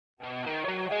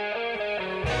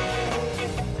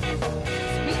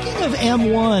Speaking of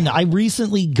M1, I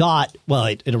recently got, well,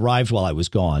 it arrived while I was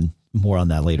gone. More on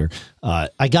that later.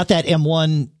 I got that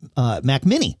M1 Mac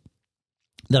Mini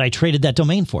that I traded that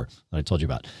domain for, that I told you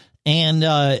about. And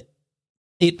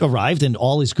it arrived and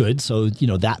all is good. So, you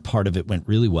know, that part of it went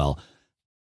really well.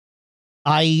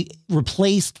 I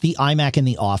replaced the iMac in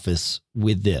the office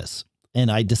with this.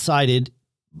 And I decided,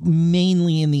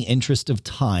 mainly in the interest of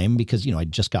time, because, you know,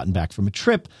 I'd just gotten back from a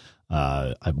trip.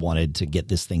 I wanted to get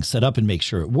this thing set up and make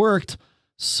sure it worked.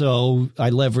 So I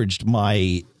leveraged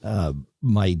my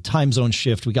my time zone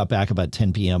shift. We got back about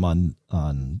 10 p.m.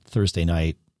 on Thursday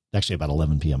night, actually about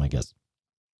 11 p.m., I guess.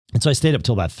 And so I stayed up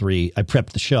till about 3. I prepped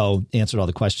the show, answered all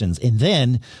the questions, and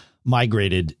then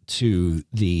migrated to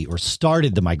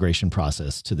started the migration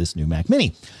process to this new Mac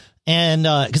Mini. And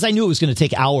because I knew it was going to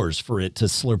take hours for it to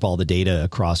slurp all the data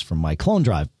across from my clone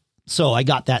drive. So I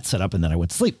got that set up and then I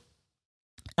went to sleep.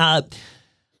 I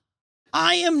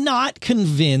am not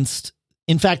convinced.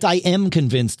 In fact, I am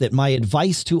convinced that my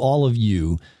advice to all of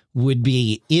you would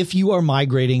be, if you are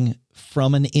migrating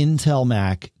from an Intel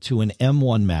Mac to an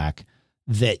M1 Mac,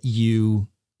 that you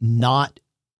not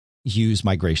use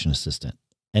Migration Assistant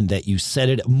and that you set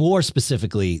it, more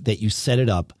specifically, that you set it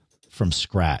up from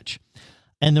scratch.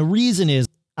 And the reason is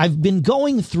I've been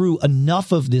going through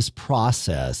enough of this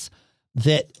process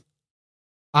that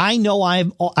I know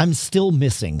I'm still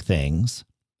missing things,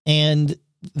 and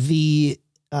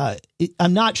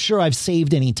I'm not sure I've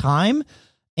saved any time.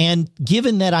 And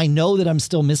given that I know that I'm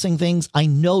still missing things, I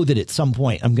know that at some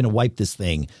point I'm going to wipe this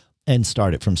thing and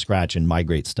start it from scratch and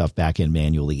migrate stuff back in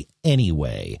manually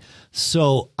anyway.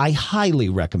 So I highly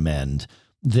recommend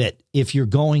that if you're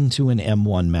going to an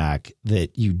M1 Mac,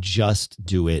 that you just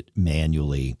do it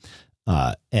manually.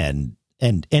 And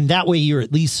that way you're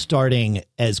at least starting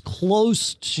as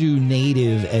close to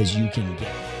native as you can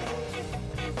get.